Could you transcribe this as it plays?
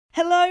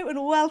Hello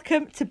and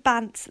welcome to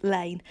Bants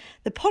Lane,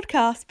 the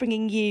podcast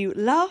bringing you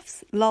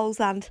laughs,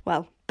 lols and,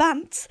 well,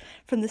 bants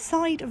from the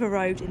side of a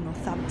road in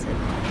Northampton.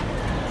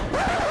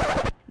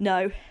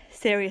 No,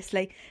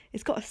 seriously,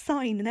 it's got a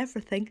sign and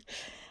everything.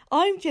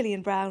 I'm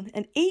Gillian Brown,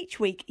 and each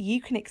week you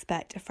can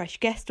expect a fresh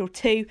guest or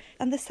two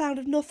and the sound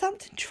of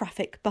Northampton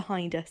traffic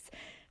behind us,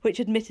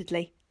 which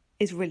admittedly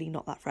is really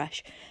not that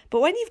fresh.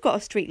 But when you've got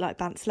a street like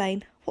Bants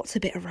Lane, what's a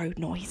bit of road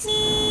noise?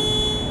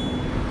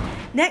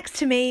 Next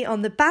to me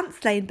on the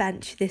Bants Lane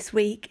bench this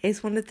week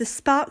is one of the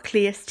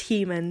sparkliest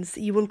humans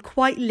you will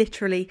quite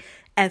literally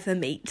ever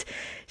meet.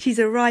 She's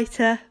a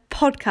writer,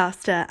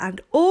 podcaster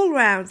and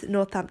all-round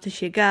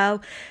Northamptonshire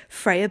girl,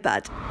 Freya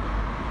Budd.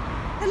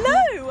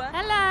 Hello!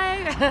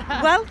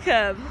 Hello!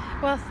 Welcome!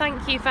 Well,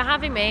 thank you for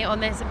having me on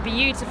this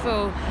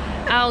beautiful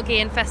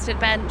algae-infested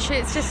bench.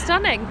 It's just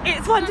stunning.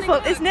 It's wonderful,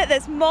 isn't it?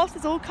 There's moss,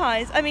 there's all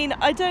kinds. I mean,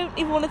 I don't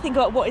even want to think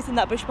about what is in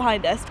that bush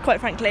behind us, quite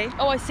frankly.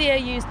 Oh, I see a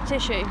used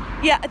tissue.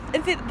 Yeah,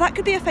 that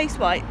could be a face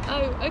wipe.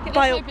 Oh, okay,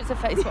 let's hope it's a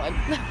face wipe.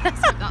 Let's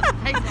hope that's a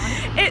face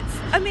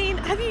wipe. I mean,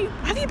 have you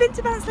been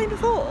to Bants Lane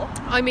before?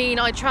 I mean,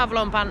 I travel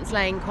on Bants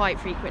Lane quite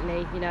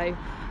frequently, you know.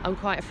 I'm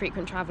quite a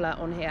frequent traveller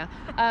on here.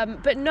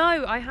 But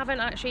no, I haven't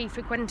actually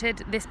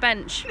frequented this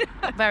bench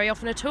very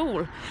often at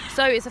all.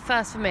 So it's a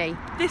first for me.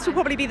 This will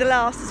probably be the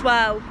last as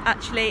well,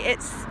 actually.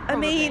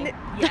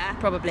 Yeah.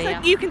 Probably,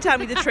 yeah. You can tell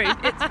me the truth,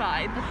 it's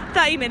fine.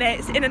 30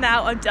 minutes, in and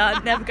out, I'm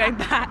done, never going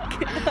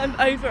back. I'm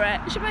over it.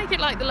 You should make it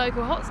like the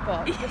local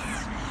hotspot.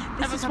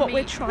 This is what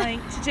we're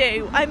trying to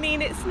do. I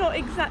mean, it's not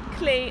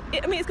exactly...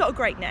 it's got a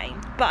great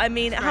name, but I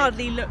mean, it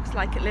hardly looks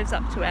like it lives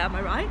up to it, am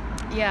I right?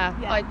 Yeah.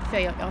 I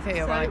feel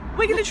you're right.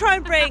 We're going to try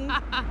and bring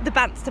the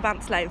Bants to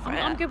Bants Lane for it.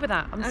 I'm good with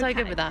that. I'm so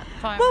good with that.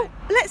 Fire well,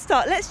 away.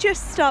 let's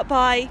just start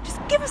by just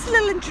give us a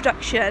little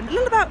introduction, a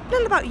little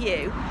about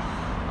you.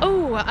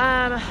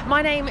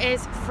 My name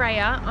is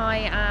Freya.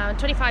 I am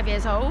 25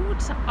 years old.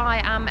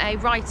 I am a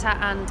writer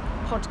and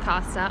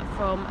podcaster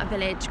from a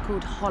village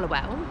called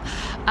Hollowell.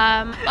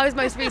 I was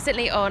most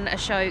recently on a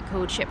show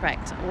called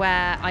Shipwrecked,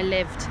 where I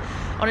lived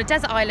on a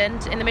desert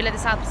island in the middle of the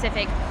South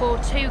Pacific for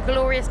 2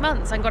 glorious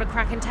months and got a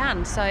cracking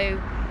tan, so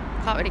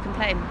can't really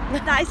complain.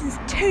 That is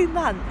 2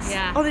 months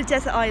on a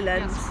desert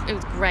island. Yes, it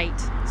was great,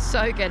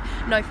 so good.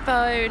 No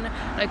phone,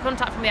 no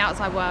contact from the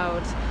outside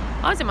world.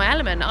 I was in my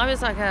element. I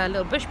was like a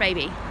little bush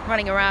baby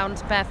running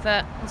around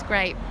barefoot. It was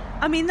great.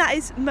 I mean, that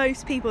is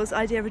most people's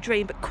idea of a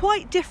dream, but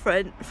quite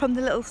different from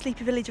the little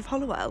sleepy village of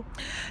Hollowell.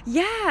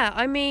 Yeah,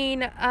 I mean,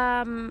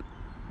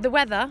 the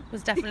weather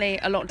was definitely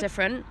a lot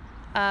different.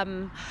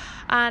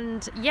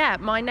 And yeah,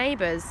 my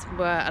neighbours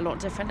were a lot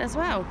different as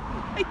well.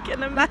 I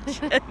can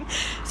imagine.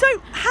 So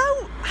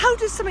how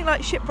does something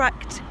like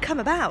Shipwrecked come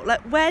about?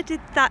 Like, where did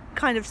that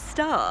kind of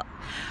start?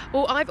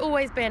 Well, I've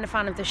always been a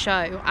fan of the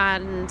show,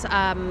 and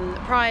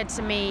prior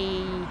to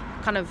me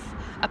kind of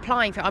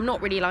applying for it, I'm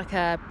not really like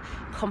a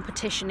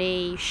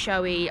competition-y,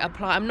 showy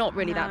apply. I'm not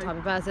really that type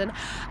of person.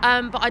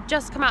 But I'd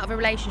just come out of a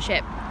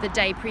relationship the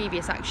day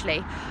previous,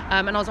 actually,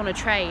 and I was on a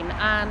train,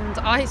 and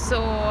I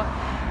saw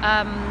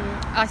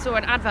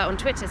an advert on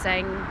Twitter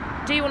saying,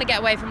 "Do you want to get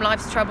away from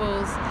life's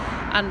troubles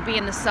and be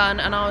in the sun?"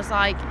 And I was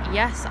like,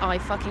 yes, I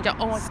fucking do.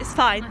 Oh, it's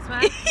fine.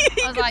 I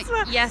was like,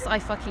 yes, I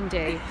fucking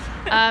do.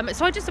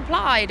 So I just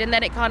applied, and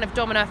then it kind of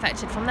domino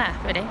affected from there,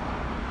 really.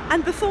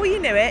 And before you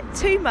knew it,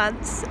 2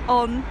 months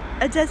on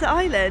a desert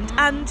island,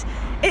 and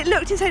it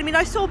looked insane. I mean,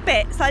 I saw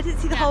bits, I didn't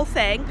see the whole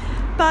thing,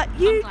 but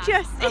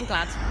I'm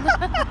glad.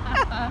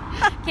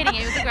 Kidding,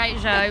 it was a great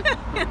show,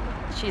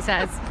 she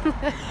says.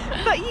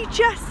 But you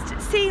just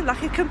seem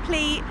like a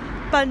complete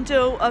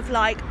bundle of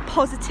like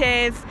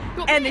positive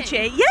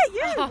energy. Me? Yeah,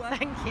 you. Oh,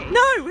 thank you.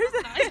 No, who's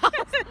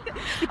that?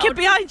 The kid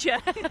behind you.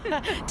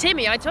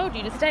 Timmy, I told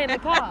you to stay in the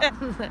car.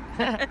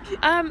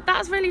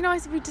 That's really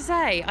nice of you to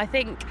say. I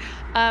think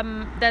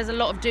there's a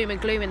lot of doom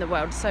and gloom in the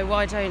world, so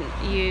why don't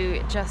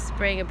you just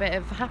bring a bit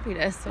of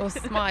happiness or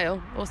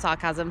smile or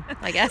sarcasm,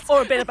 I guess.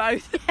 Or a bit of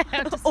both.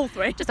 Yeah, all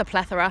three. Just a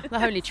plethora, the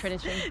holy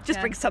trinity.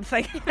 Just bring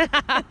something.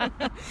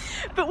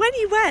 But when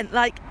you went,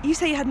 like, you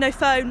say you had no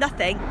phone,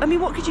 nothing. I mean,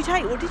 what could you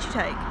take? What did you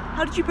take?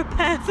 How did you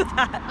prepare for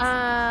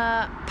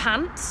that?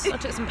 Pants. I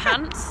took some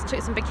pants,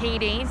 took some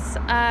bikinis.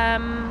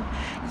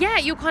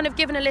 You're kind of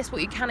given a list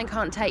what you can and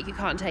can't take. You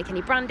can't take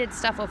any branded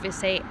stuff,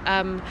 obviously.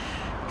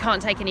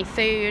 Can't take any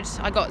food.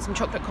 I got some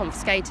chocolate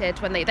confiscated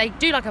when they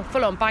do like a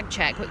full-on bag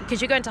check,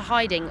 because you're going to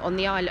hiding on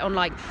the island, on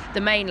like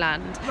the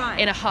mainland,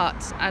 in a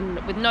hut, and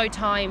with no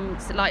time,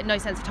 like no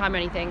sense of time or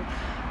anything,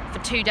 for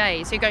 2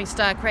 days. So you're going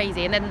stir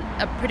crazy, and then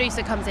a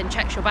producer comes in,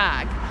 checks your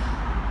bag,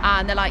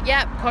 and they're like,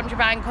 "Yep,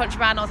 contraband."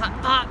 I was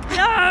like, "Fuck,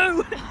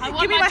 no!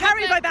 Give me my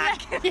Haribo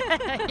back."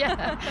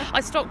 Yeah.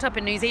 I stocked up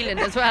in New Zealand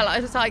as well. I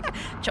was like,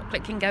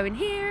 chocolate can go in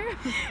here.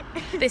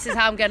 This is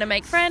how I'm going to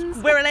make friends.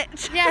 We're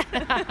lit. Yeah.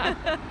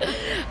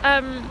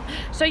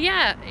 So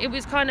yeah, it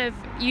was kind of,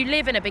 you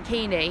live in a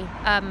bikini.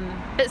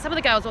 But some of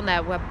the girls on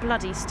there were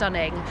bloody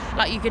stunning.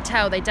 Like, you could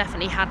tell they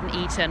definitely hadn't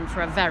eaten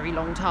for a very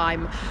long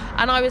time.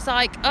 And I was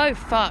like, oh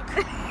fuck.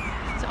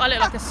 So I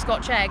look like a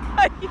Scotch egg.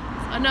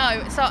 I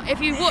know. So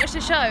if you watch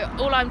the show,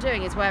 all I'm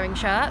doing is wearing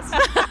shirts.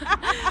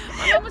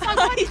 My mum was like,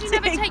 why did you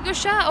never take your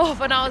shirt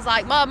off? And I was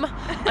like, Mum,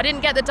 I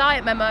didn't get the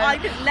diet memo. I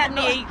didn't let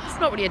me eat. It's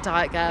not really a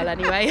diet girl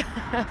anyway.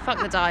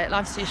 Fuck the diet,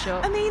 life's too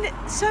short. I mean,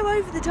 so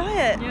over the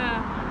diet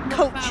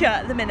culture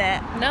at the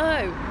minute.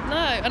 No.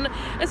 And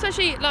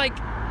especially like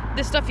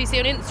the stuff you see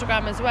on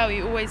Instagram as well,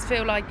 you always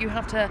feel like you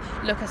have to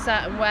look a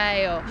certain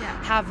way or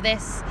have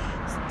this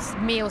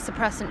meal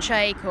suppressant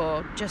shake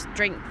or just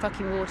drink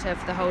fucking water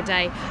for the whole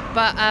day.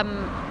 But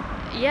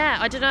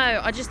I don't know,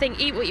 I just think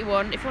eat what you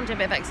want. If you want to do a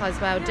bit of exercise,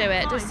 do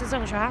it, just as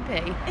long as you're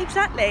happy.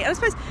 Exactly. And I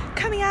suppose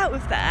coming out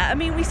of there, I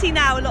mean, we see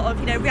now a lot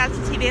of,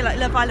 reality TV like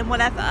Love Island,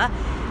 whatever.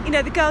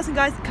 The girls and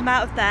guys that come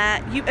out of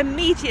there, you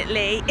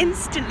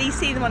instantly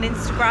see them on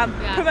Instagram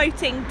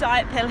promoting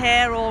diet pill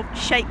here or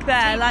shake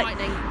there. Teeth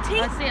whitening.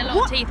 I see a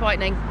lot of teeth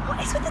whitening.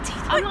 What is with the teeth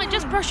whitening? I'm like,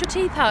 just brush your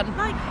teeth, hun.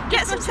 Like,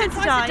 get some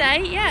Sensodyne. Twice a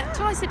day. Yeah,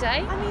 twice a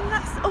day. I mean,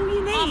 that's all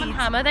you need. Arm &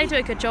 Hammer, they do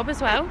a good job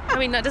as well. I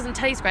mean, that doesn't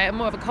taste great. I'm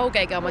more of a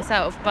Colgate girl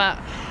myself, but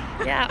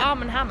yeah,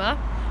 Arm & Hammer.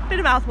 Bit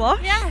of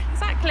mouthwash. Yeah,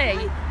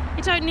 exactly.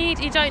 You don't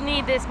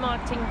need this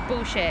marketing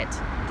bullshit.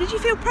 Did you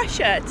feel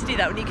pressure to do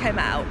that when you came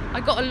out?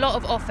 I got a lot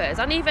of offers,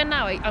 and even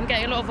now I'm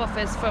getting a lot of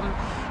offers from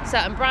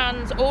certain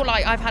brands, or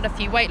like I've had a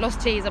few weight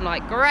loss teas. I'm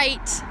like,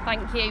 great,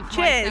 thank you.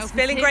 Cheers,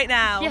 feeling great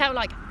now. Yeah, I'm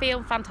like,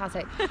 feel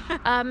fantastic.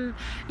 And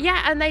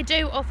they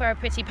do offer a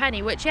pretty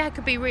penny, which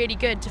could be really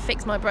good to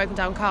fix my broken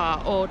down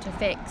car or to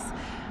fix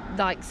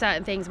like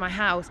certain things in my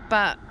house,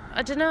 but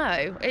I don't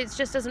know, it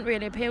just doesn't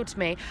really appeal to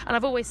me. And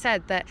I've always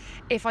said that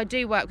if I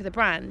do work with a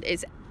brand,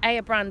 it's A,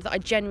 a brand that I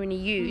genuinely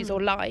use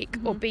or like,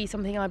 or B,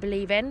 something I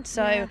believe in.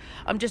 So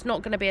I'm just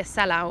not going to be a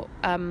sellout.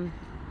 I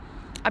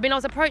mean, I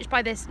was approached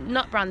by this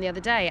nut brand the other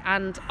day,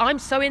 and I'm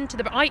so into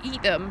them. I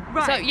eat them.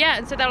 Right. So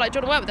and so they're like, do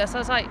you want to work with us? I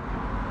was like,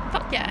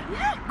 fuck yeah.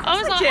 Yeah, of course I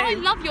was like, do. I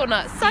love your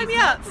nuts. Sign me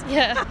up.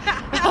 Yeah.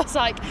 I was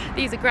like,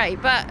 these are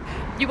great, but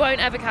you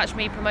won't ever catch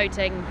me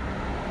promoting,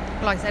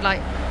 like I say,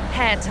 like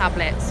hair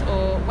tablets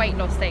or weight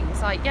loss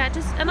things. Like,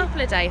 just an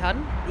apple a day,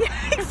 hun.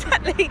 Yeah,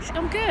 exactly.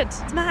 I'm good.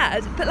 It's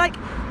mad. But like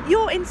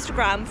your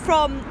Instagram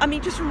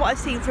just from what I've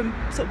seen from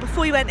sort of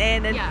before you went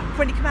in and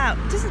when you come out,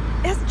 it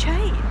hasn't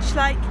changed.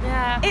 Like,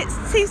 it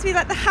seems to be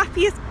like the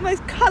happiest,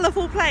 most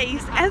colourful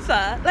place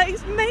ever. Like,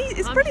 it's amazing.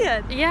 It's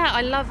brilliant. Yeah,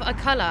 I love a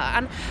colour.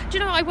 And do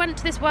you know, I went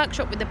to this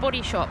workshop with The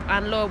Body Shop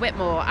and Laura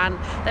Whitmore, and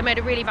they made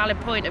a really valid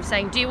point of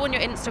saying, do you want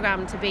your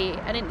Instagram to be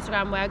an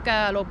Instagram where a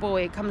girl or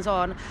boy comes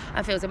on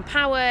and feels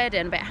empowered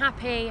and a bit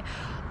happy?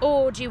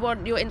 Or do you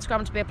want your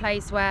Instagram to be a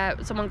place where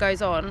someone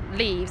goes on,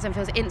 leaves, and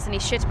feels instantly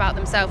shit about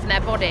themselves and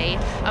their body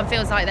and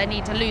feels like they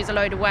need to lose a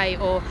load of weight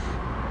or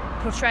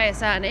portray a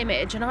certain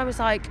image? And I was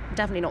like,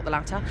 definitely not the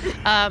latter.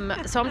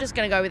 So I'm just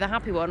going to go with the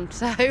happy one.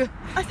 So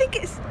I think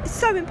it's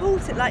so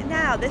important. Like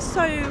now, there's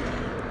so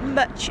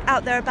much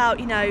out there about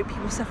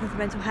people suffering from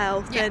mental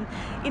health, and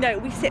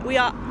we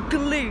are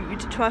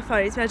glued to our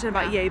phones. I don't know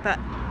about you, but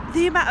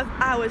the amount of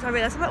hours I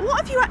realise, I'm like,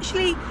 what have you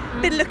actually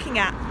been looking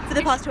at for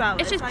the past 2 hours?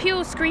 It's just like,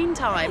 pure screen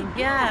time.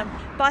 Yeah.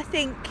 But I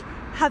think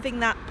having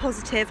that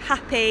positive,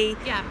 happy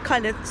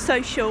kind of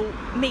social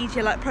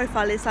media like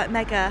profile is like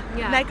mega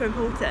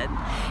important.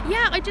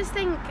 Yeah, I just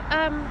think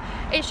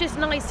it's just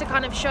nice to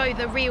kind of show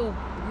the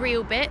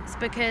real bits,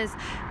 because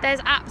there's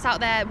apps out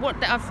there.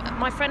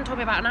 My friend told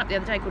me about an app the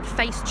other day called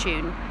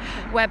Facetune,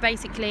 where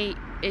basically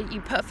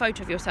you put a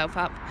photo of yourself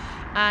up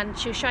and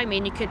she'll show me,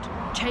 and you could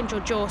change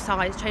your jaw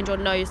size, change your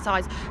nose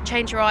size,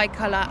 change your eye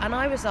colour. And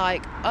I was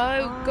like,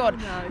 oh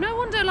god, no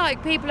wonder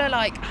like people are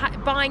like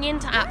buying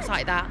into apps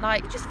like that.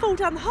 Like, you just fall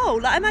down the hole.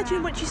 Like,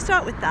 imagine once you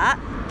start with that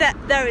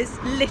there is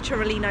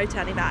literally no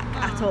turning back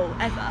at all,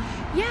 ever.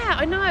 Yeah,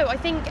 I know. I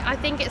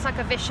think it's like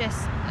a vicious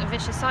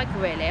cycle,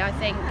 really. I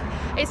think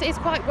it's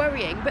quite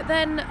worrying. But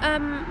then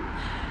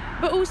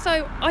but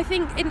also I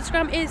think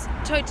Instagram is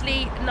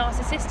totally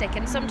narcissistic,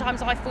 and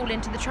sometimes I fall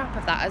into the trap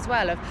of that as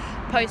well, of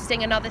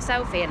posting another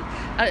selfie.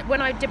 And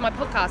when I did my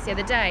podcast the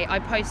other day, I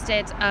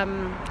posted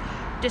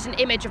just an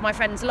image of my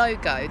friend's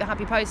logo, the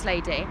Happy Post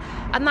lady,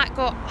 and that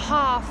got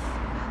half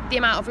the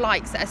amount of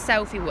likes that a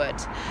selfie would.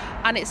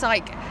 And it's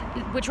like,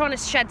 we're trying to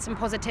shed some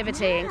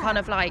positivity and kind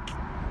of like,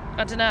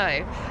 I don't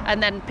know,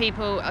 and then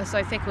people are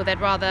so fickle, they'd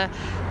rather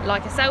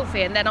like a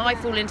selfie, and then I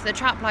fall into the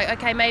trap like,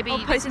 okay, maybe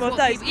this is what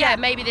people,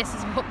 maybe this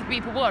is what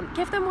people want,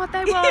 give them what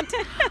they want.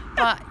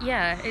 But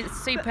it's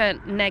super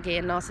neggy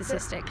and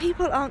narcissistic. But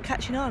people aren't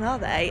catching on, are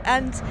they?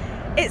 And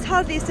it's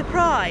hardly a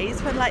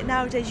surprise when like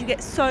nowadays you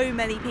get so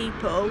many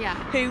people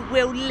who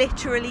will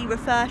literally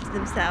refer to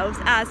themselves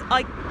as,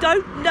 I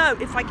don't know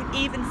if I can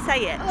even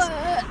say it,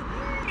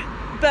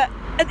 but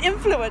an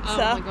influencer.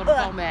 Oh my god,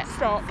 vomit.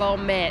 Stop.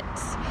 Vomit.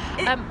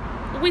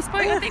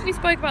 I think we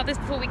spoke about this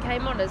before we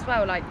came on as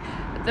well, like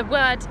the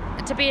word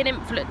to be an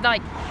influence,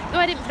 like the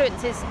word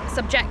influence is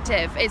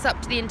subjective. It's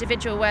up to the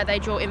individual where they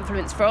draw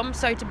influence from.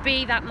 So to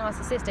be that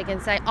narcissistic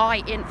and say,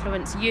 I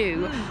influence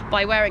you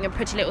by wearing a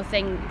pretty little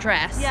thing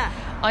dress,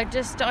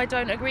 I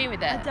don't agree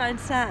with it. I don't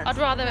understand. I'd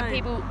rather No.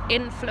 people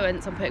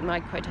influence, I'm putting my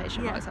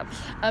quotation marks up,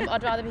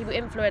 I'd rather people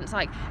influence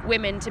like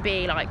women to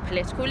be like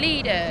political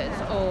leaders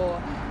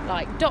or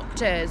like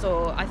doctors,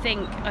 or I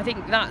think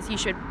that's, you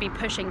should be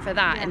pushing for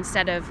that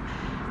instead of,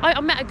 I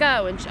met a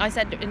girl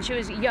and she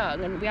was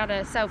young, and we had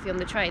a selfie on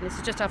the train. This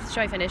is just after the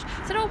show finished.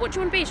 I said, "Oh, what do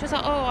you want to be?" She was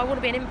like, "Oh, I want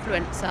to be an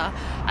influencer."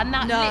 And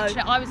that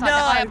literally, I was like,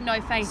 I have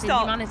no faith in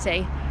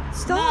humanity.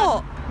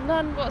 Stop.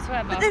 None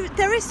whatsoever. But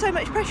there is so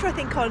much pressure, I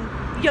think, on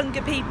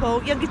younger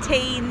people, younger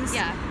teens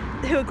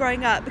who are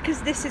growing up,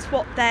 because this is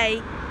what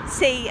they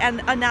see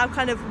and are now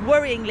kind of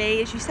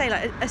worryingly, as you say,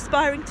 like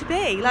aspiring to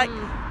be. Like,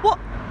 what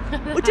the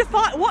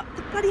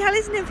bloody hell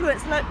is an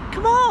influencer? Like,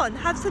 come on,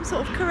 have some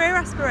sort of career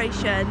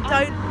aspiration.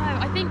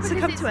 I think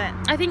succumb to it.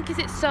 I think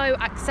because it's so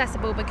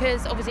accessible,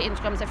 because obviously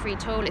Instagram's a free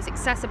tool, it's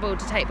accessible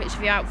to take pictures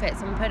of your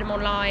outfits and put them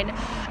online.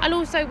 And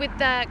also with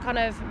the kind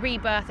of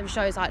rebirth of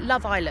shows like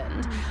Love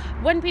Island,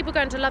 when people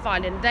go into Love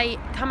Island, they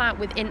come out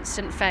with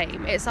instant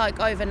fame. It's like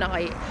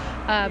overnight.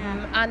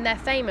 And they're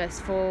famous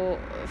for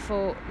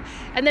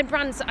and then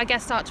brands, I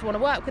guess, start to want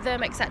to work with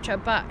them, etc.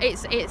 But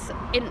it's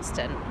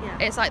instant.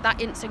 It's like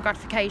that instant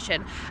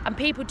gratification, and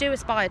people do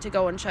aspire to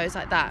go on shows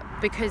like that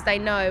because they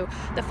know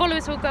the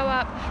followers will go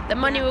up, the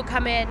money will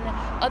come in,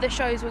 other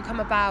shows will come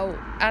about.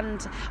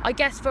 And I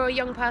guess for a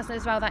young person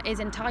as well, that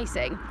is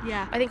enticing.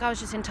 I think I was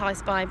just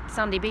enticed by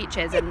sandy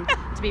beaches and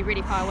to be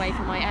really far away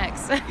from my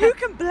ex. Who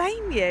can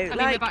blame you? I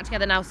mean, we're back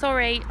together now,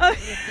 sorry.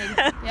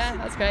 Yeah,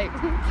 that's great.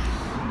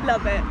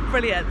 Love it,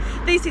 brilliant.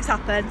 These things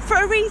happen for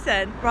a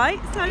reason, right?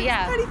 So it's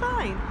totally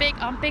fine.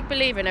 I'm a big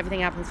believer in everything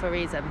happens for a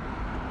reason.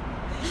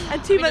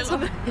 And 2 months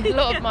on a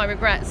lot of my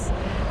regrets,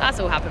 that's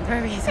all happened for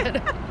a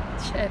reason.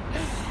 Shit.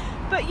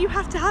 But you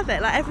have to have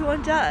it, like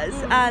everyone does,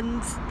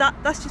 and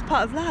that's just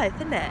part of life,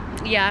 isn't it?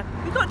 Yeah.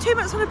 We got 2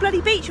 months on a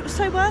bloody beach, it was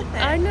so worth it.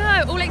 I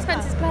know, all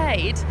expenses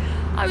paid.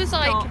 I was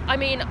like,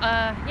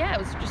 it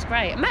was just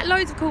great. I met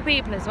loads of cool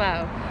people as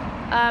well.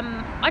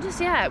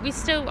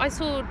 I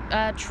saw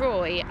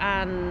Troy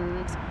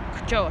and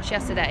Josh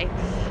yesterday.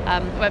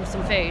 Went for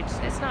some food.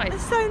 It's nice.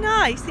 It's so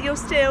nice that you're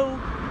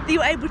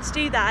able to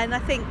do that, and I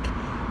think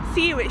for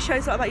you it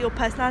shows a lot about your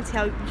personality,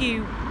 how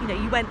you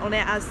went on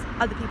it as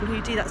other people who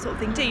do that sort of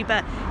thing do,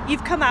 but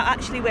you've come out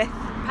actually with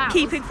pals.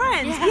 Keeping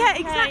friends. Yeah,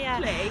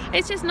 exactly. Yeah.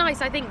 It's just nice.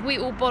 I think we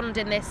all bond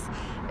in this.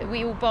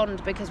 We all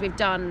bond because we've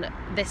done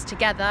this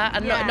together,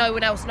 and no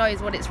one else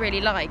knows what it's really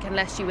like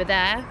unless you were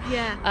there.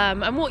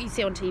 And what you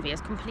see on TV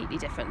is completely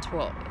different to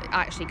what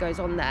actually goes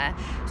on there.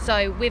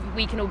 So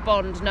we can all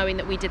bond knowing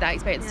that we did that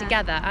experience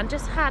together, and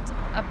just had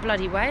a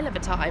bloody whale of a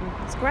time.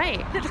 It's great.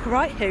 It looked like a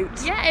right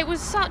hoot. Yeah, it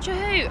was such a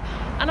hoot.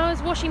 And I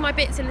was washing my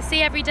bits in the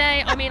sea every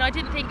day. I mean, I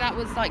didn't think that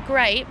was like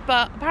great,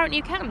 but apparently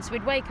you can. So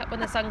we'd wake up when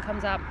the sun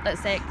comes up at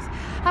 6,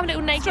 have a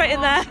little naked straight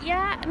wash. in there.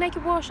 Yeah, a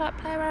naked wash up,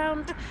 play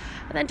around,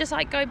 and then just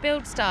like go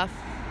build stuff,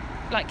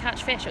 like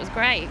catch fish. It was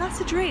great. That's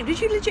a dream.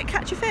 Did you legit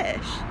catch a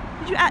fish?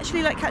 Did you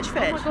actually catch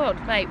fish? Oh my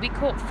god, mate, we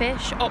caught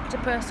fish,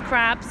 octopus,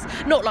 crabs,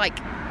 not like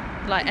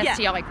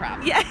STI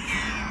crabs. Yeah.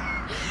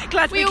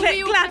 Glad we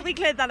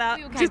cleared that up.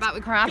 We all came back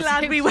with crabs.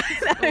 Glad we were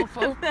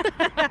awful.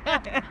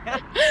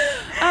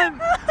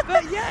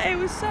 But yeah, it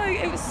was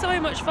so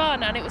much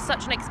fun, and it was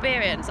such an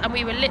experience, and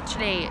we were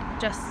literally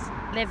just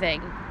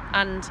living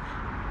and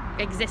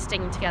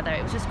existing together.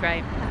 It was just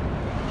great.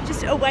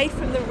 Just away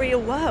from the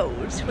real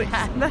world, which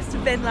must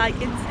have been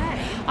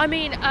insane. I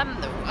mean,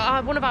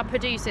 one of our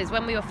producers,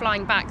 when we were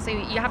flying back, so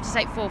you have to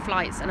take 4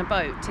 flights and a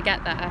boat to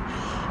get there,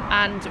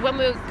 and when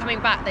we were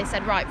coming back, they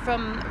said, right,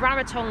 from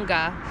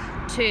Rarotonga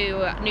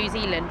to New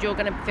Zealand, you're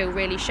going to feel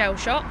really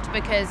shell-shocked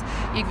because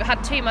you've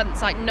had 2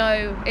 months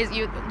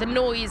the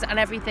noise and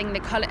everything, the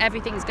colour,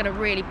 everything's going to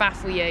really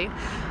baffle you.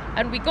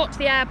 And we got to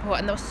the airport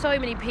and there were so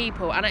many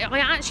people, and I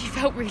actually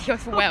felt really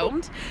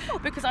overwhelmed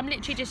because I'm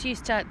literally just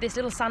used to this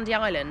little sandy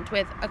island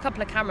with a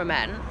couple of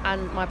cameramen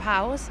and my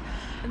pals,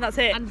 and that's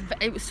it. And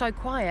it was so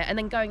quiet, and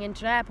then going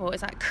into an airport,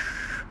 it's like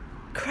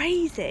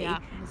crazy. Yeah,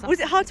 was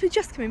it hard to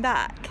adjust coming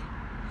back?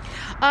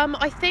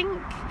 I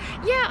think,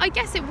 I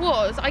guess it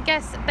was. I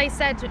guess they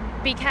said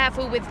be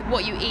careful with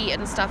what you eat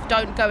and stuff.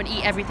 Don't go and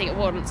eat everything at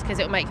once because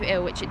it'll make you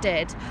ill, which it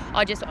did.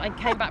 I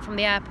came back from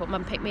the airport,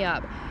 Mum picked me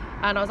up,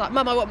 and I was like,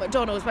 Mum, I want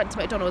McDonald's. Went to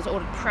McDonald's,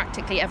 ordered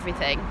practically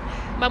everything.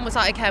 Mum was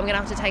like, okay, I'm going to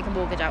have to take a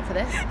mortgage out for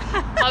this.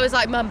 I was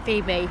like, Mum,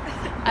 feed me.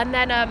 And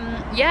then,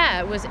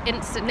 it was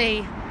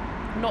instantly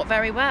not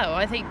very well.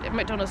 I think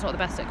McDonald's not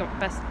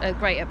the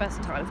great at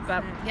best times,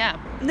 but yeah.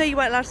 No, you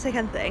weren't allowed to take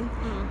anything.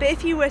 But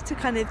if you were to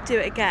kind of do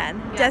it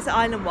again, desert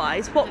island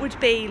wise, what would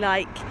be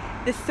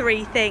the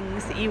 3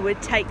 things that you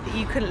would take that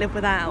you couldn't live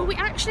without? Well, we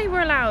actually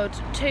were allowed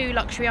 2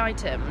 luxury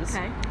items.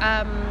 Okay.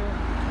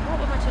 What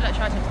were my 2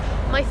 luxury items?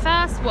 My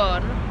first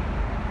one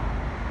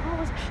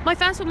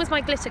was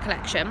my glitter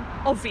collection.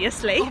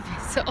 Obviously.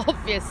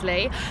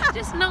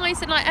 Just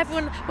nice, and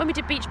everyone, when we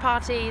did beach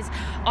parties,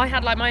 I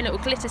had my little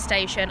glitter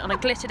station and I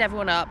glittered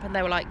everyone up, and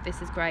they were like,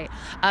 this is great.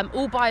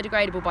 All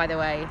biodegradable, by the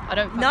way. I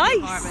don't fuck the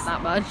environment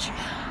that much.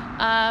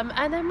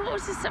 And then what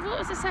was the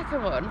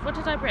second one? What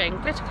did I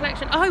bring? Glitter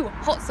collection. Oh,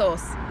 hot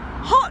sauce.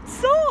 Hot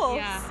sauce?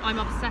 Yeah, I'm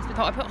obsessed with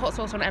I put hot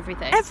sauce on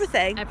everything.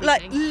 Everything?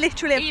 Like,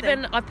 literally everything?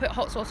 Even I put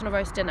hot sauce on a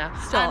roast dinner.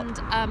 Stop.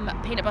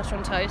 And peanut butter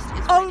on toast.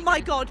 It's Oh really my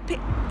good. God.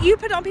 You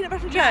put it on peanut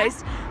butter and Yeah.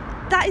 toast?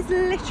 That is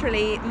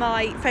literally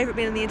my favourite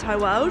meal in the entire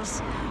world.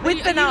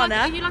 With banana.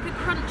 Are you like a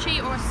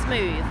crunchy or a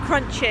smooth?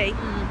 Crunchy.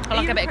 I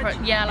like a bit of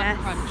crunch. Yeah, I like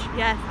a crunch.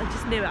 Yes, I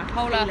just knew it. I could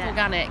Whole feel earth it.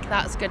 organic.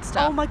 That's good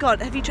stuff. Oh my God,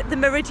 have you tried the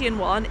Meridian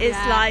one? Is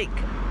Yeah. like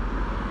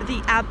the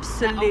That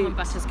absolute. almond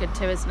butter's good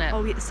too, isn't it?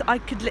 Oh yes, I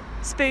could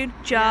spoon,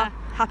 jar,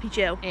 happy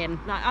Jill. In.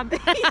 Like,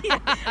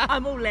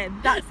 I'm all in.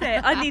 That's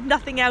it. I need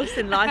nothing else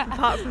in life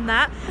apart from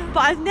that.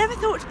 But I've never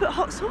thought to put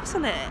hot sauce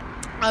on it.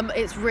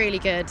 It's really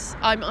good.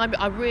 I'm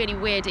a really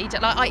weird eater.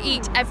 Like I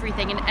eat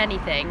everything and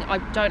anything. I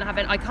don't have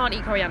it. I can't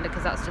eat coriander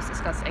because that's just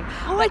disgusting.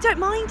 Oh, I don't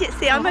mind it.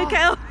 See, I'm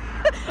okay.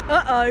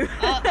 Uh-oh.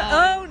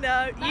 Oh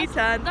no, you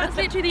turn. That's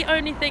literally the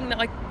only thing that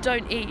I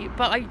don't eat.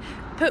 But I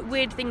put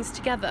weird things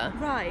together.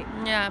 Right.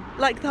 Yeah.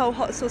 Like the whole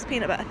hot sauce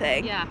peanut butter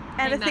thing. Yeah.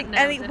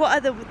 Anything. What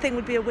other thing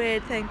would be a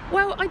weird thing?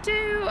 Well, I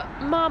do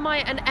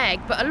Marmite and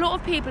egg, but a lot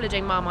of people are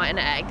doing Marmite and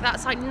egg.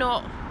 That's like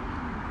not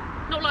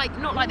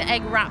like the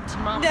egg wrapped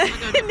Marmite.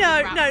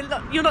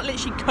 No, you're not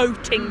literally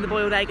coating the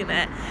boiled egg in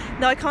it.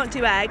 No, I can't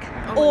do egg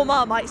or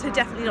Marmite, so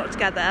definitely not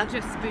together.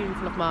 Just a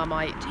spoonful of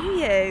Marmite. Do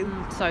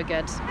you? So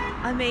good.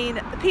 I mean,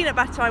 the peanut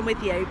butter, I'm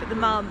with you, but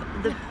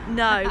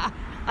no.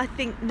 I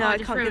think no, Oh, I I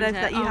just can't get ruined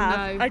over that. it. You Oh,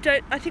 have. no. I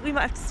don't. I think we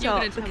might have to You're stop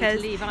going to tell because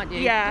me to leave, aren't you?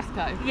 yeah, Just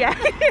go. yeah.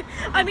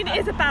 I mean, it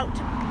is about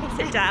to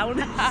piss it down.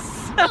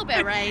 A little bit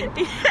of rain.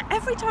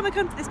 Every time I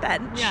come to this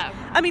bench. Yeah.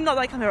 I mean, not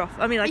that I come here off.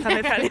 I mean, I come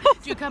here fairly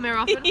often. Do you come here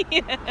often?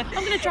 Yeah.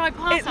 I'm going to drive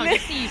past and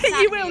just see you.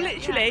 You will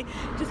literally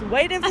just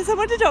waiting for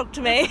someone to talk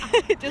to me,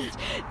 just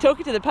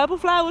talking to the purple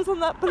flowers on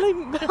that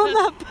balloon, on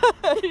that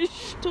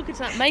bush. Talking to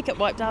that makeup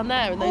wipe down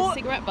there and those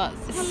cigarette butts.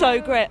 It's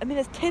so great. I mean,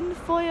 there's tin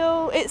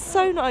foil. It's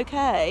so not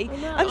okay. I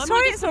know. I'm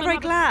sorry, just it's not gonna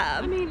very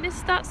have glam. I mean,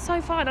 that's so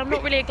fine. I'm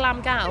not really a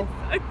glam gal.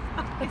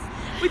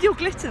 With your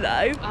glitter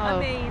though, Oh, I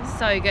mean,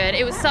 so good.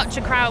 It was such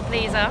a crowd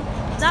pleaser.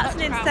 that's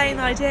Such an a crowd insane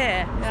pleaser.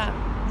 idea.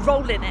 Yeah.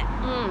 Rolling it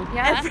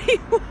Yeah.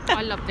 everywhere.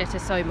 I love glitter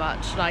so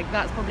much. Like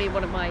that's probably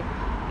one of my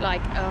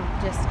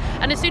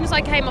and as soon as I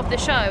came off the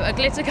show, a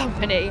glitter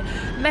company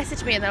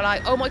messaged me and they're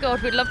like, "Oh my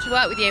God, we'd love to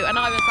work with you," and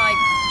I was like,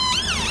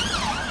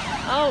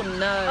 "Oh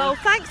no." Oh,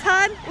 thanks,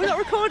 hun. We're not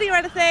recording or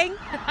anything.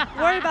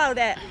 Worry about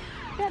it.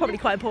 It's probably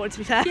quite important to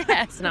be fair.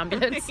 Yeah, it's an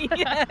ambulance.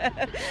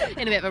 Yeah.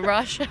 In a bit of a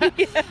rush.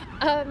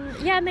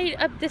 And they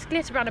this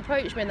glitter brand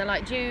approached me and they're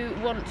like, "Do you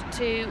want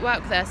to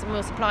work with us and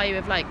we'll supply you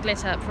with like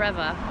glitter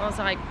forever?" I was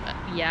like,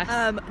 "Yes."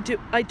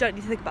 I don't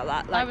need to think about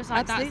that. Like, I was like,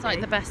 absolutely. "That's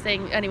like the best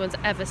thing anyone's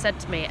ever said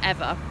to me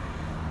ever."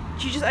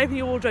 Do you just open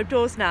your wardrobe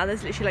doors now?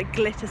 There's literally like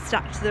glitter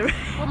stacked to the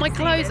Well, my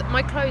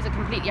ceiling. clothes are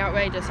completely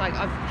outrageous. Like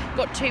I've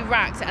got 2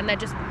 racks and they're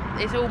just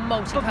it's all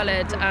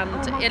multicoloured and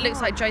Oh my it looks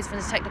God. like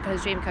Josephine's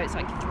Technicolor dream coats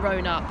like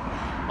thrown up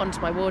onto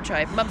my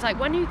wardrobe. Mum's like,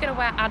 "When are you going to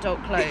wear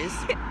adult clothes?"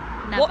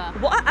 Never.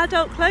 What are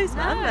adult clothes,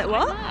 man? No, Like,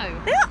 what? I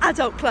know. They are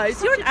adult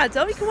clothes. You're an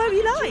adult. You can wear what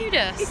you like.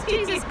 Judas,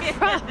 Jesus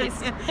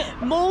Christ.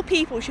 More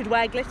people should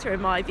wear glitter,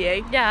 in my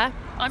view. Yeah,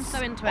 I'm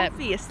so into it.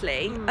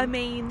 Obviously, I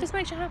mean, Just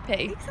makes you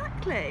happy.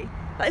 exactly.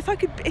 Like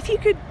if you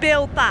could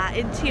build that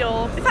into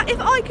your, in fact, if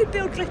I could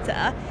build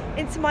glitter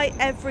into my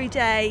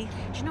everyday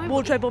Do you know what?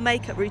 wardrobe or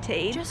makeup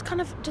routine, Just kind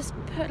of just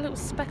put a little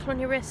speckle on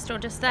your wrist or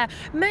just there.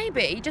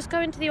 Maybe just go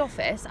into the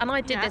office, and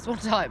I did Yeah. this one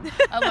time.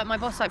 My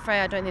boss like,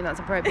 "Freya, I don't think that's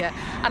appropriate,"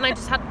 and I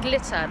just had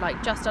glitter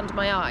like just under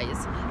my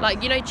eyes,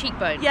 like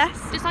cheekbone. yes,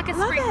 Just like a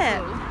love sprinkle.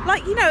 it.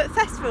 Like at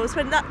festivals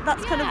when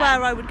that's kind of Yeah.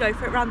 where I would go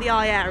for it, around the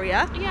eye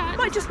area. Yeah, I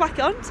might just whack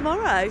it on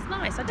tomorrow. it's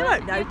nice. I I don't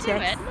won't yeah, notice. Do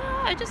it.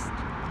 No, just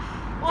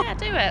yeah,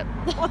 do it.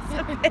 What's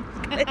a bit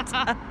of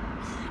glitter?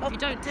 If you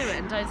don't do it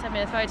and don't send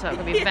me a photo, I'm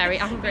gonna be very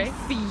angry.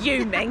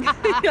 Fuming.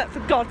 Like, for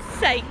God's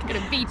sake. I'm gonna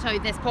veto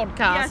this Yeah,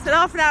 podcast. so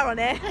half an hour on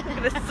it. I'm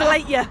going to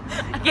slate you.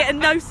 Getting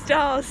no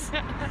stars.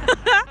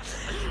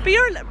 But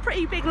you're a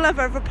pretty big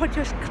lover of a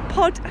podcast.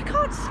 I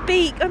can't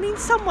speak. I mean,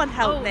 someone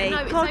help me. No,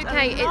 it's God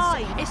okay.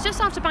 alive. It's just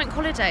after bank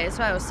holiday as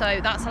well, so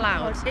that's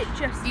allowed. God, it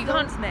just You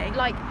haunts can't me.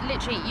 like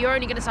literally. You're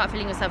only going to start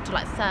feeling yourself till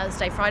like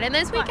Thursday, Friday, and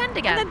then it's weekend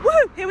again. And then,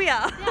 woo, here we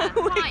are. Yeah,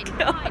 Oh my wine,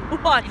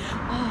 God, wine.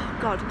 Oh,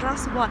 God, a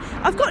glass of wine.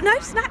 I've got no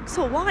snacks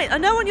or wine. I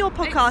know on your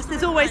podcast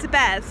there's always a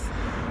bev.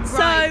 So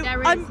Right,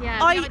 there is, yeah.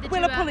 We I either will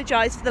do a-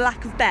 apologise for the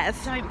lack of bev.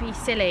 Don't be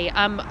silly.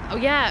 On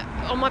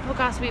my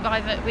podcast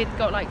we've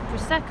got like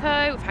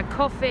prosecco, we've had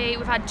coffee,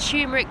 we've had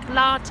turmeric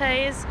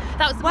lattes.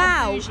 That was the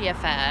Wow. more bougie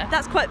affair.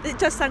 It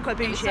does sound quite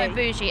It was bougie. so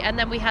bougie, and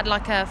then we had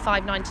like a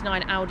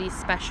 $5.99 Aldi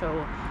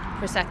special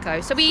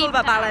prosecco. So we all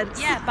about evened out.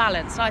 balance. Yeah,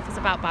 balance. Life is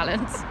about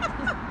balance.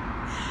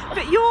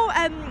 But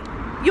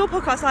your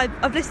podcast,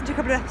 I've listened to a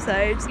couple of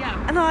episodes, Yeah.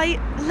 and I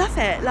love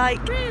it.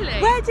 Like,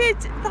 Really? where did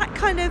that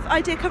kind of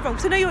idea come from?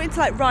 Because I know you're into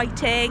like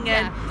writing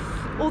and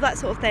all that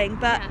sort of thing,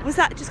 but Yeah. was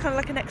that just kind of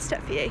like a next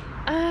step for you?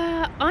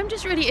 I'm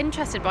just really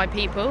interested by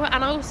people,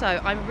 and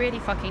also I'm really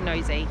fucking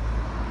nosy.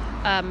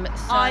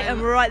 I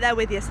am right there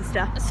with you,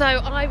 sister. So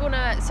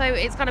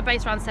it's kind of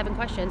based around 7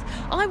 questions.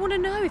 I want to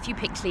know if you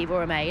picked leave or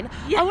remain.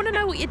 Yeah. I want to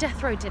know what your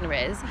death row dinner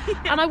is.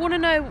 And I want to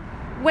know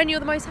when you're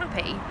the most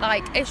happy.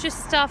 Like, it's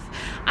just stuff.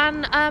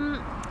 And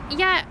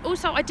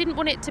also I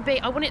want it to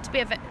be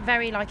a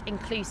very like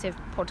inclusive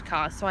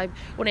podcast. So I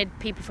wanted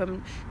people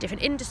from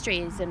different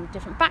industries and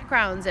different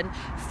backgrounds and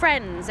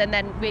friends, and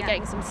then we're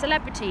getting some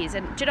celebrities,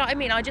 and do you know what I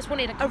mean? I just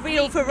wanted a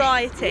real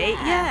variety.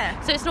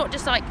 Yeah. So it's not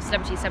just like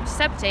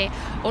celebrity,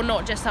 or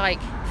not just like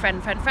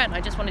friend.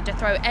 I just wanted to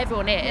throw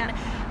everyone in,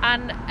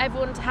 and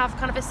everyone to have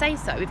kind of a say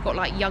so. We've got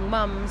like young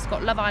mums,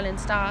 got Love Island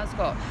stars,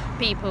 got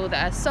people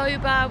that are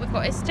sober.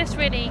 It's just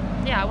really,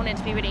 I wanted it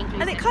to be really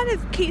inclusive. And it kind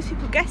of keeps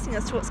people guessing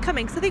as to what's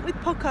coming. Because I think with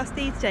podcasts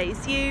these days,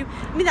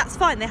 that's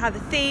fine. They have a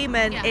theme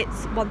and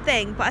it's one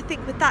thing. But I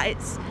think with that,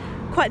 it's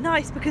quite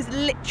nice because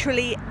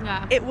literally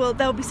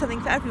there'll be something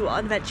for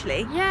everyone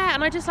eventually. Yeah,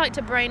 and I just like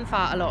to brain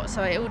fart a lot,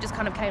 so it all just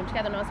kind of came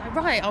together, and I was like,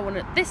 right, I want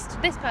this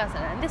person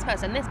and this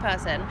person,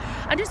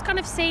 and just kind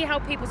of see how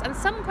and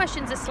some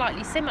questions are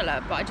slightly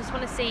similar, but I just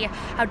want to see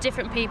how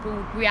different people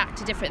react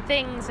to different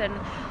things. And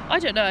I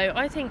don't know,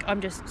 I think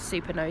I'm just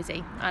super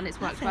nosy, and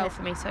it's worked well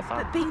for me so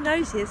far. But being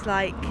nosy is it's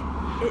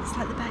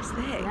like the best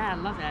thing. Yeah, I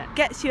love it.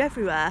 Gets you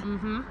everywhere.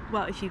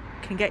 Well, if you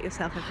can get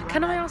yourself everywhere.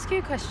 Can I ask you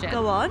a question?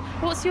 Go on.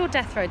 What's your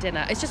death row dinner?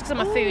 It's just because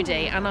I'm a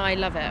foodie and I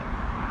love it.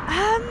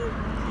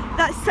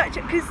 That's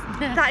because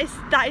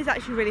that is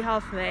actually really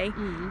hard for me.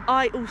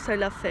 I also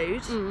love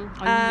food.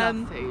 I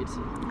love food.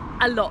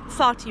 A lot,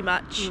 far too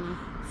much.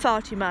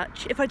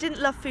 If I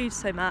didn't love food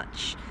so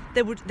much,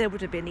 there would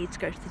have been a need to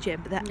go to the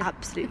gym, but there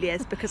absolutely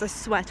is, because I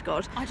swear to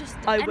God, I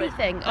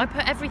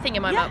put everything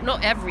in my mouth.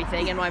 Not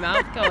everything in my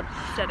mouth. God,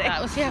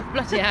 that was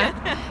bloody hell.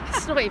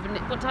 It's not even,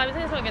 what time is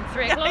it? It's not even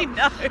 3 o'clock. I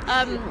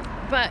know.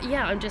 But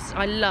yeah, I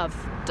love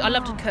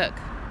to cook.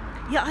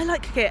 Yeah, I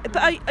like cooking.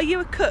 But are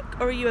you a cook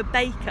or are you a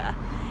baker?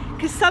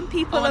 Because some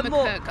people are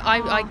more. I'm a cook.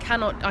 I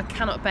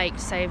cannot bake to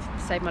save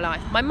my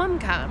life. My mum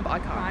can, but I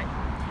can't. Right.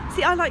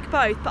 See, I like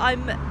both, but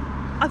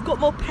I've got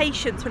more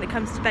patience when it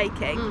comes to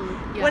baking.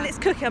 When it's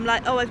cooking, I'm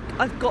like,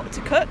 I've got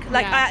to cook.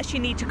 Like, I actually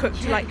need to cook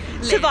to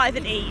survive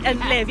and eat and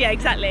live. Yeah,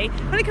 exactly.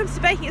 When it comes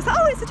to baking, it's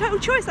like, it's a total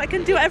choice. I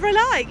can do whatever I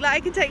like. Like, I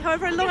can take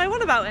however long I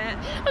want about it.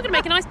 I'm going to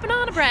make a nice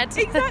banana bread.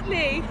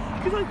 Exactly.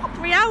 Because I've got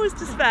 3 hours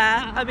to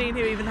spare. I mean,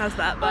 who even has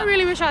that? But I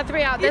really wish I had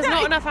 3 hours. There's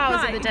not enough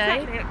hours in the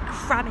day. Exactly. Like,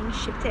 cramming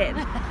shit in.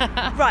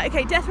 Right,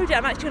 okay, death row dinner.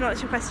 I'm actually going to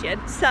answer your question.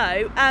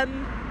 So,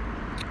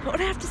 what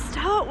would I have to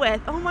start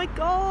with? Oh my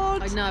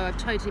God. I know, I've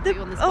totally put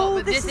you on the spot,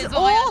 but this is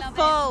why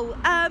awful.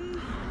 I love it.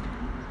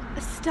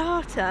 A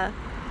starter.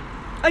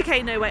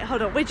 Okay, no, wait,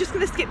 hold on. We're just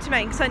going to skip to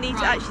main because I need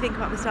to actually think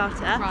about the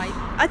starter. Right.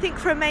 I think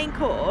for a main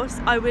course,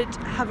 I would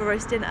have a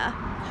roast dinner.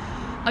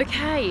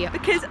 Okay.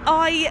 Because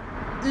I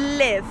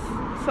live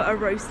for a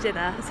roast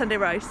dinner, a Sunday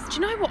roast. Do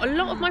you know what? A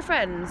lot of my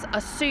friends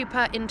are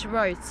super into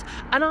roasts,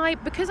 and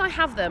because I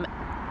have them.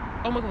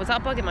 Oh my God, was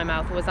that a bug in my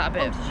mouth, or was that a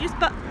bit? Oh, did you just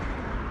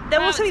there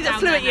was something that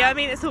flew at you. Now. I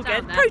mean, it's all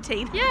good. There.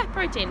 Protein. Yeah,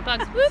 protein,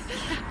 bugs.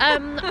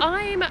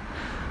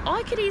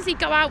 I could easily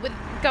go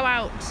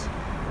without.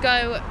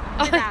 There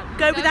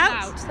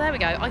we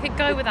go. I could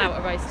go without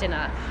a roast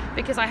dinner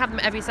because I have them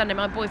every Sunday.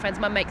 My boyfriend's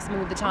mum makes them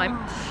all the time,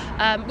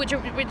 which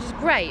is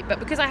great. But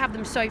because I have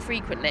them so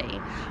frequently,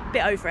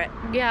 bit over it.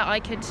 Yeah, I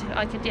could,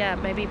 yeah,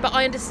 maybe. But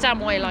I understand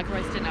why you like a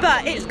roast dinner.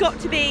 But it's got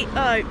to be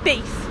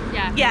beef.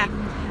 Yeah. Beef.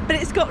 But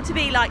it's got to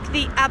be like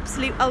the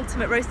absolute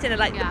ultimate roast dinner,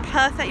 like the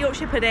perfect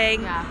Yorkshire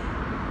pudding,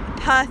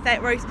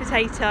 perfect roast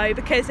potato,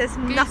 because there's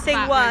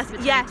nothing worse.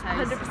 Yeah,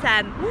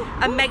 100%.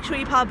 And make sure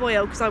you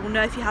parboil, because I will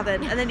know if you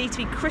haven't. And they need to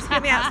be crispy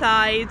on the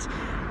outside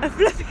and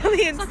fluffy on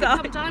the inside. It's like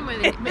a come down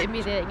with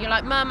it. You're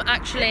like, Mum,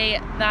 actually,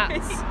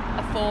 that's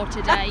a 4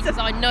 today, because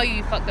I know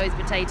you fuck those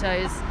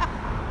potatoes.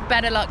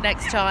 Better luck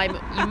next time.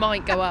 You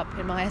might go up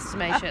in my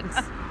estimations.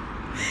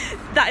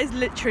 That is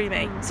literally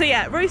me. So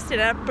yeah, roast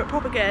dinner, but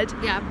proper good.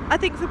 Yeah. I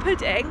think for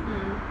pudding,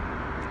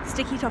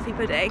 sticky toffee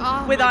pudding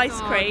with ice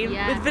cream,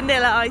 with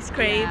vanilla ice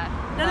cream. Yeah,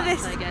 None of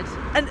this. So good.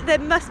 And there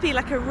must be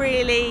like a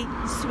really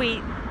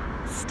sweet,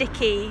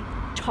 sticky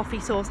toffee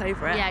sauce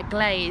over it. Yeah,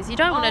 glaze. You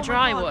don't want a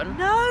dry one.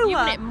 No. You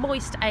want it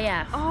moist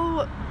AF.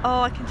 Oh,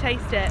 I can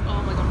taste it.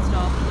 Oh my God,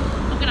 stop.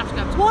 I'm going to have to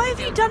go up to Why have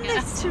you done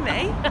this to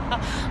me?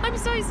 I'm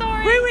so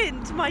sorry.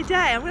 Ruined my day.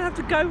 I'm going to have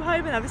to go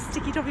home and have a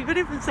sticky toffee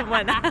pudding from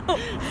somewhere now.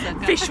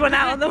 Fish one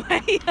out on the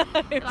way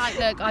home. Like,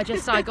 look, I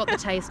got the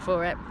taste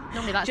for it.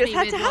 Normally that's just me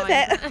had with to have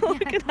wine. it. What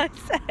can I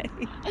say?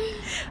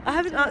 I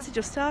haven't answered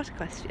your starter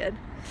question.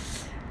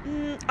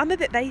 I'm a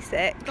bit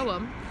basic. Go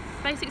on.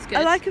 Basic's good.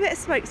 I like a bit of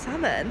smoked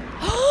salmon.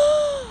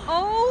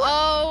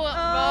 Oh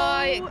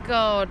my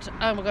God.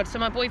 Oh my God. So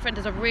my boyfriend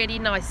does a really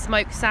nice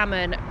smoked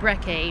salmon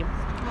brekkie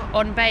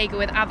on bagel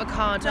with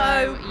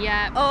avocado,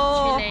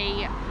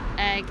 chilli,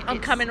 egg. I'm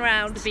coming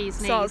round. The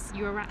bee's knees. Soz.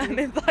 You're a I'm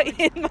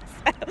inviting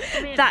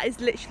myself. That is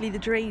literally the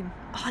dream.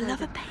 Oh, I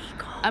love a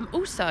bagel.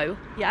 Also,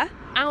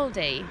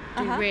 Aldi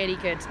do really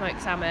good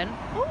smoked salmon.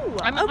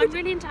 I'm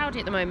really into Aldi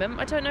at the moment.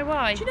 I don't know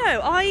why. Do you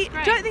know, I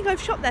don't think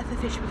I've shopped there for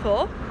fish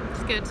before.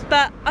 It's good.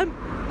 But I'm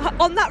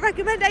on that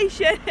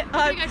recommendation.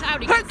 I'm gonna go to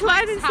Aldi, hook, get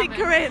line, smoked and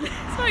sinker in.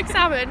 Smoked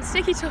salmon,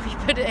 sticky toffee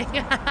pudding.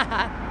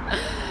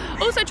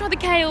 Also try the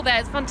kale there,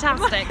 it's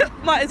fantastic.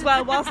 Might as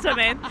well, whilst I'm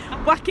in,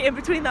 whack it in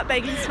between that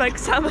bacon smoked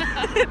salmon.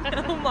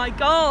 Oh my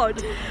God.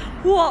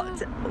 What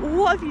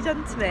have you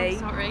done to me? I'm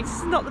sorry.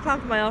 It's not the plan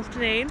for my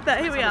afternoon, but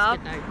here That's we always are. a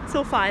good note. It's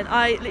all fine.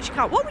 I literally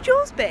can't. What would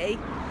yours be?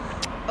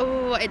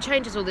 Oh, it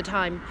changes all the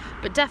time.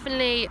 But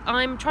definitely,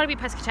 I'm trying to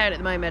be pescatarian at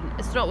the moment.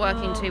 It's not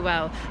working too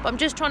well. But I'm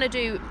just trying to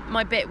do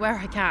my bit where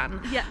I can.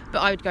 Yeah. But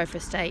I would go for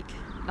a steak.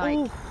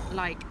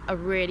 Like a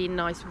really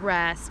nice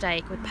rare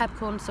steak with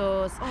peppercorn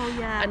sauce. Oh,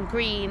 yeah. And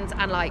greens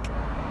and like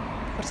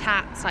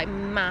patates, like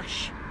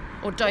mash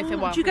or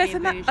dauphinoise. Do you go for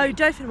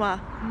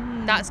dauphinoise?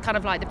 That's kind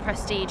of like the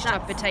prestige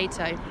type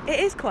potato. It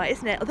is quite,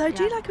 isn't it? Although I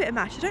do Yeah. like a bit of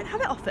mash. I don't have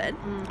it often.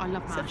 I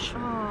love mash.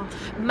 Oh.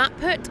 Matt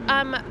put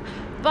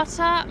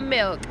butter,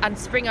 milk and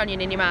spring onion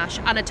in your mash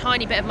and a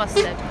tiny bit of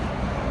mustard.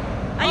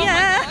 Oh, my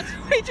yeah. God.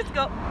 We just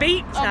got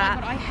beeped Oh my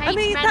at. God, I hate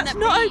mean, men that's that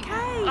not beep.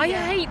 okay. I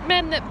hate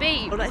men that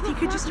beep. Well, like, if you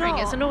could just Flattering,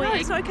 not. It's annoying. No,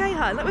 it's not okay,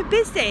 hun. Like, we're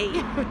busy.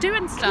 We're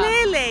doing stuff.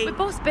 Clearly. We're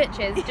boss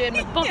bitches doing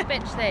the boss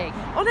bitch thing.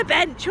 On a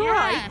bench, all Yeah.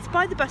 right. It's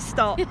by the bus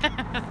stop.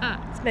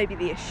 It's maybe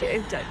the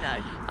issue. Don't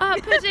know.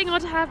 Pudding,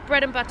 I'd have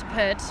bread and butter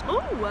pud.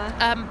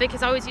 Oh.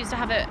 Because I always used to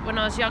have it when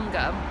I was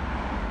younger.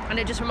 And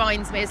it just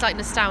reminds me, it's like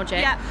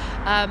nostalgic.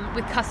 Yeah.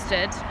 With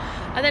custard.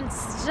 And then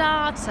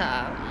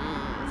starter,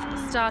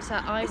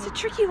 It's a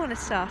tricky one, a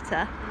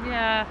starter.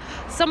 yeah,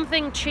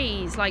 something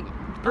cheese, like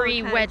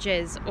brie Okay.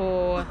 wedges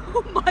or...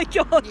 Oh my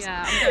God.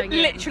 Yeah, I'm going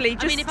in. Literally,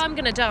 just. I mean, if I'm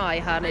going to die,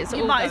 hun, it's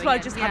you all might as well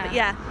going just in. have it.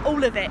 Yeah,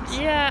 all of it.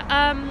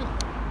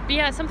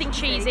 Yeah, something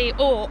cheesy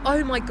or,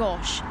 oh my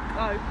gosh,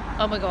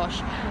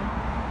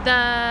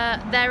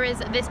 there is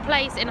this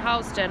place in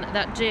Halston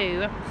that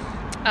do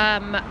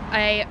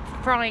a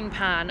frying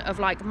pan of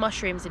like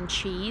mushrooms and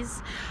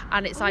cheese,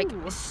 and it's like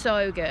Ooh.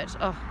 so good.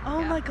 Oh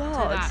yeah, my do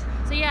God. that.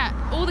 So yeah,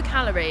 all the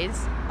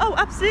calories, Oh,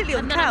 absolutely.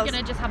 On and the then I'm cows.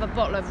 gonna just have a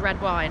bottle of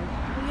red wine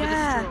with a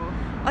Yeah. straw.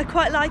 I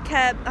quite like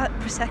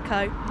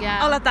Prosecco.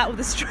 Yeah. I'll have that with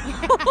a straw.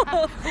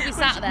 We'll be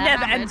sat there.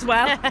 Never hammered. ends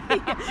well.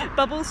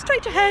 Bubbles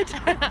straight ahead.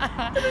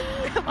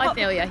 I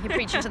feel you. You're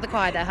preaching to the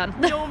choir there, hun.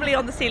 Normally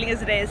on the ceiling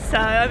as it is. So,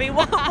 I mean,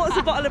 what's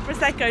a bottle of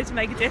Prosecco to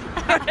make a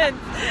difference?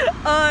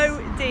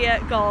 Oh,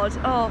 dear God.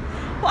 Oh,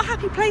 what a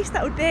happy place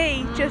that would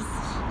be. Just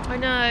I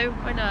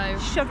know.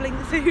 shoveling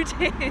the food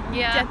in.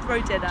 Yeah. Death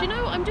row dinner. Do you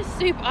know,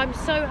 I'm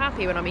so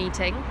happy when I'm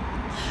eating.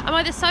 I'm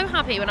either so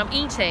happy when I'm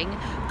eating,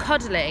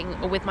 cuddling,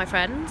 or with my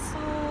friends.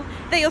 Oh,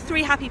 they're your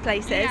three happy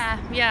places.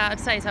 Yeah, I'd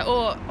say so.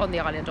 Or on the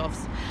island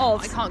ofs.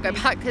 Ovs. I can't go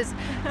back because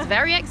it's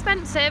very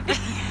expensive.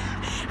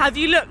 Have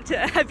you looked for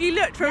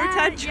a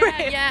return trip?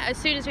 Yeah. As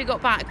soon as we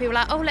got back, we were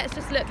like, oh, let's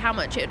just look how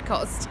much it would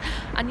cost.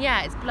 And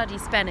yeah, it's bloody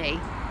spenny.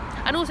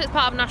 And also it's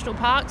part of a national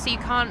park, so you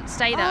can't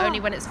stay there only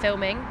when it's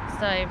filming.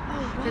 So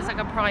it's like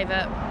a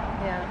private.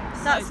 Yeah.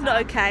 That's not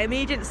okay. I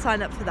mean, you didn't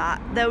sign up for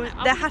that. There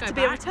had to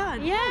be a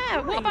return. Yeah.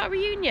 What about a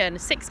reunion?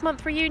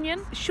 6-month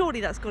reunion? Surely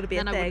that's got to be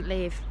Then a I thing. wouldn't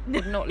leave.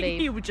 Would not leave.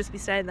 You would just be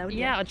staying there, wouldn't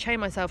Yeah, I'd chain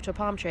myself to a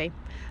palm tree.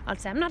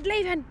 I'd say, I'm not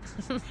leaving.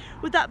 you?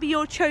 Would that be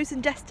your chosen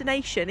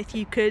destination if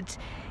you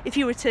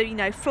were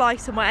to, fly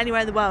somewhere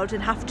anywhere in the world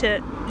and have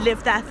to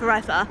live there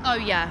forever? Oh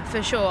yeah,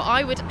 for sure.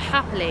 I would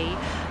happily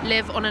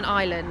live on an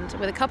island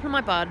with a couple of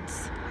my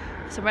buds,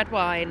 some red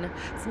wine,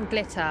 some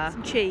glitter,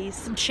 Some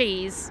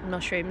cheese.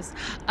 mushrooms,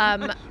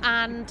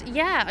 and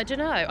yeah, I don't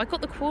know. I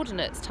got the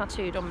coordinates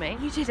tattooed on me.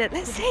 You did it.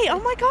 Let's see. Oh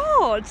my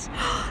God.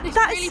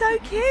 That's Really so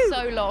cute.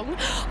 So long.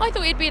 I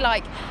thought it'd be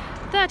like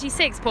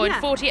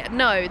 36.40.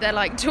 No, they're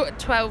like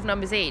 12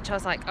 numbers each. I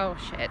was like, oh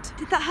shit.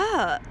 Did that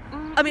hurt?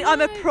 I mean,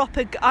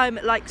 I'm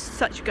like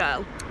such a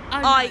girl.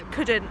 I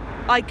couldn't.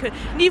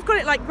 And you've got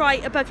it like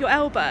right above your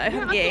elbow,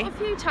 haven't I've you? got a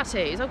few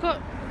tattoos. I've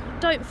got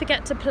Don't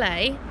Forget to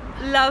Play,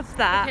 Love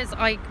that. because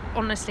I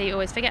honestly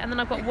always forget, and then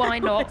I've got Why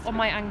Not on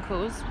my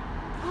ankles.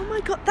 Oh my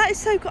God, that is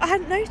so cool. I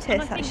hadn't noticed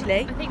And I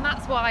actually. think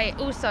that's why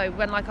also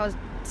when like I was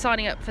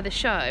signing up for the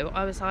show,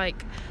 I was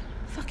like,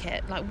 fuck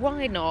it, like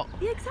why not?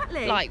 Yeah,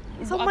 exactly. Like,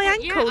 it's on I've my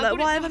got- yeah, ankle. I've Like, got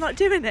why it- am I not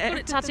doing Got it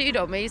it? tattooed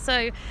on me,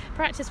 so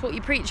practice what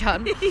you preach,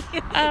 hun.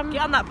 Get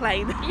on that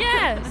plane.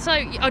 Yeah, so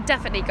I'll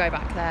definitely go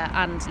back there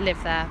and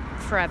live there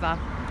forever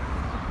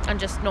and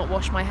just not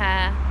wash my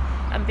hair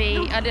and be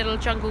a little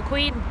jungle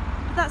queen.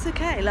 But that's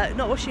okay. Like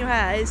not washing your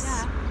hair is.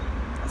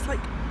 That's like.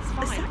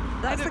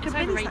 That's like a It's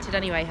mini overrated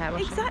anyway, hair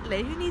washing.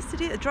 Exactly. Who needs to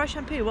do that? Dry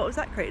shampoo. What was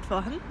that created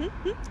for?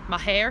 My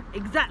hair.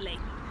 Exactly.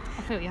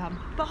 I feel you, hun.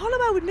 But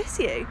Hollowell would miss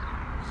you.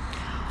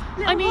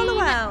 Little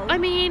Hollowell. I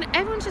mean,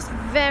 everyone's just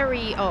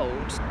very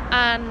old,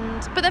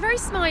 but they're very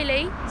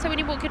smiley. So when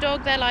you walk your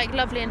dog, they're like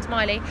lovely and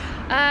smiley.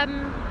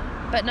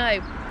 But no,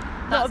 not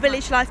a that's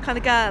village life kind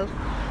of girl.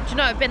 Do you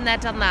know, I've been there,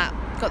 done that.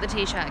 Got the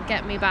t-shirt.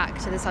 Get me back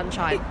to the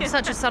sunshine. I'm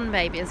such a sun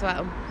baby as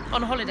well.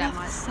 On holiday, Love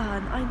the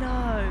sun. I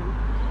know.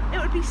 It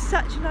would be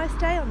such a nice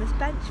day on this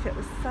bench if it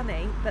was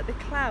sunny, but the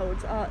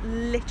clouds are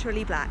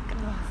literally black.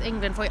 Oh, it's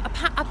England for you.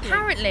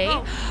 Apparently,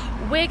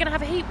 we're going to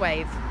have a heat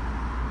wave.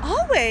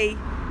 Are we?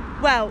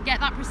 Well, Get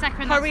that Prosecco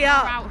and hurry that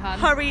up, far out, hun.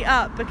 hurry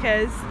up,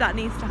 because that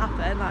needs to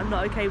happen. Like, I'm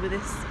not okay with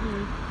this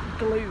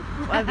glue,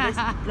 whatever this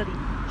bloody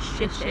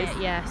shit Shit, is.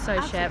 yeah, so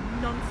Absolute shit.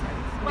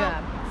 nonsense. Well,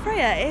 Yeah.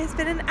 Freya, it has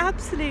been an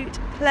absolute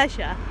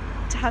pleasure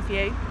to have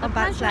you The on Bants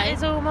pleasure Lane.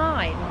 is all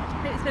mine.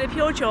 It's been a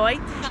pure joy.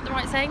 Is that the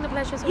right saying? The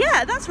pleasure's all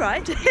Yeah, that's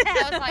right. Yeah,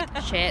 I was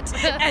like,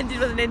 shit. Ended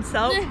with an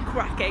insult.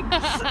 Cracking.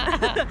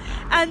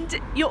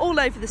 And you're all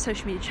over the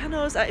social media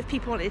channels. If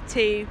people wanted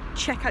to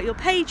check out your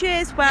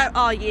pages, where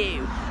are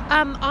you?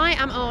 I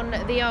am on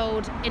the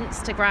old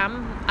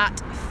Instagram at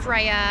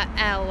Freya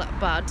L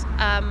Bud,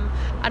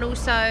 and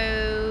also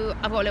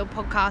I've got a little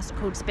podcast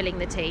called Spilling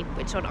the Tea,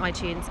 which is on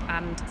iTunes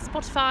and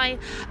Spotify.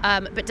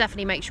 But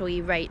definitely make sure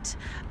you rate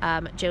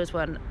Jill's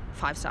one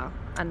 5-star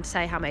and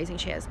say how amazing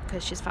she is,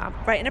 because she's fab.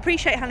 Right, and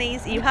appreciate,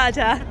 honeys, you heard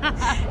her.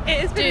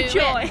 It has been a Do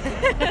joy.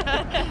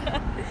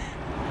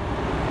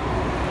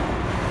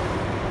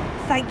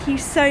 Thank you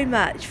so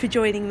much for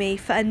joining me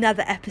for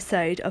another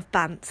episode of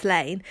Bants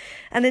Lane.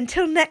 And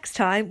until next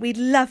time, we'd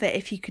love it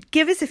if you could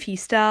give us a few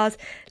stars,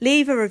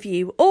 leave a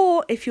review,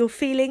 or if you're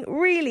feeling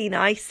really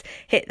nice,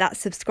 hit that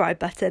subscribe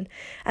button.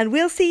 And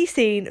we'll see you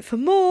soon for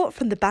more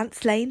from the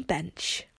Bants Lane bench.